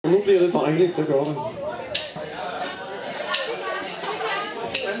blir det deilig til å gå det.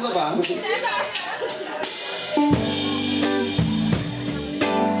 Venter bare.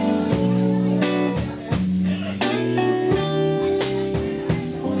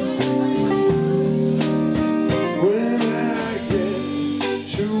 When I get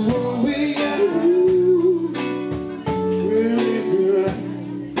to Warwick Avenue, we're at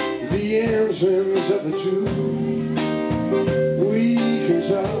the entrance of the tube. We can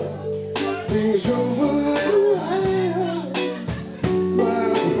talk things over a while.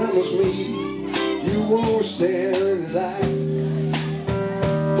 Promise me you won't stand in the light.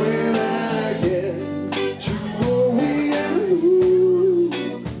 When I get to Warwick Avenue,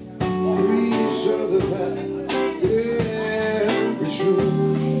 reach the path, yeah, be true.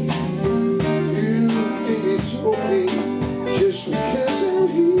 You think it's okay just because I'm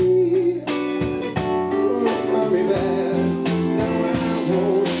here. Oh, I'll be back. Now I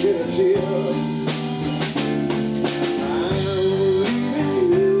won't shed a tear.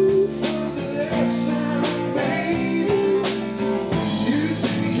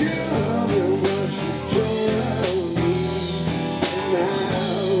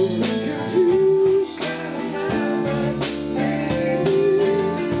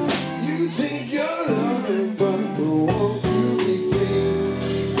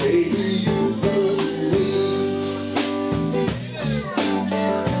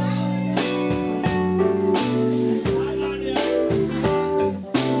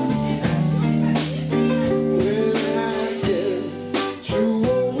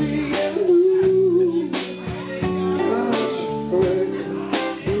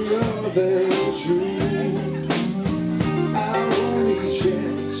 Our only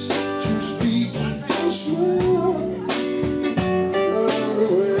chance to speak and swear.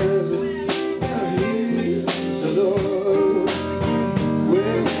 Where's it? Here's the door.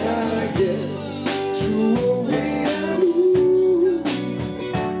 When I get to Warwick Avenue,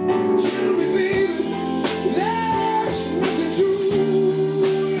 tell me, baby, there's nothing to.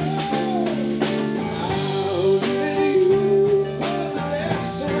 I'll let you for the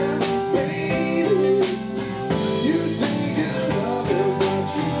last time, baby. You think you love me, but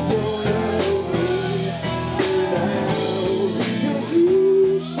you don't love me. And I'll be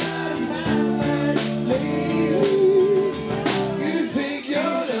confused out of my mind, baby. You think you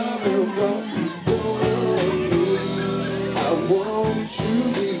love me, but you don't love me. I want to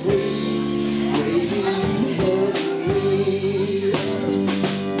be free, baby, you hurt me.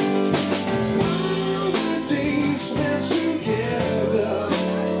 All the days spent together,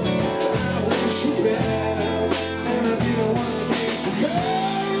 I wish you better. And I didn't want things to go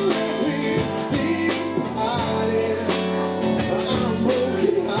let me be parted. I'm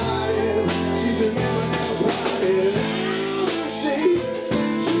broken hearted, see the never parted. All those days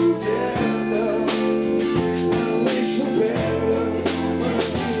together, I wish you better. But I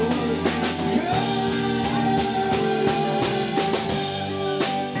didn't want things to go.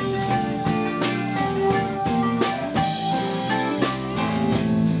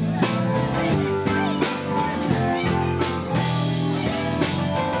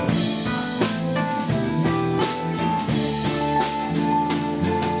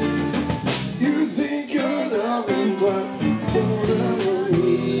 You think you're loving, but you don't love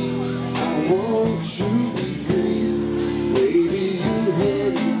me. I want to be free, baby, you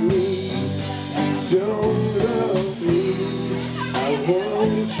hurt me. You don't love me. I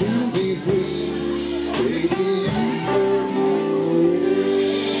want to be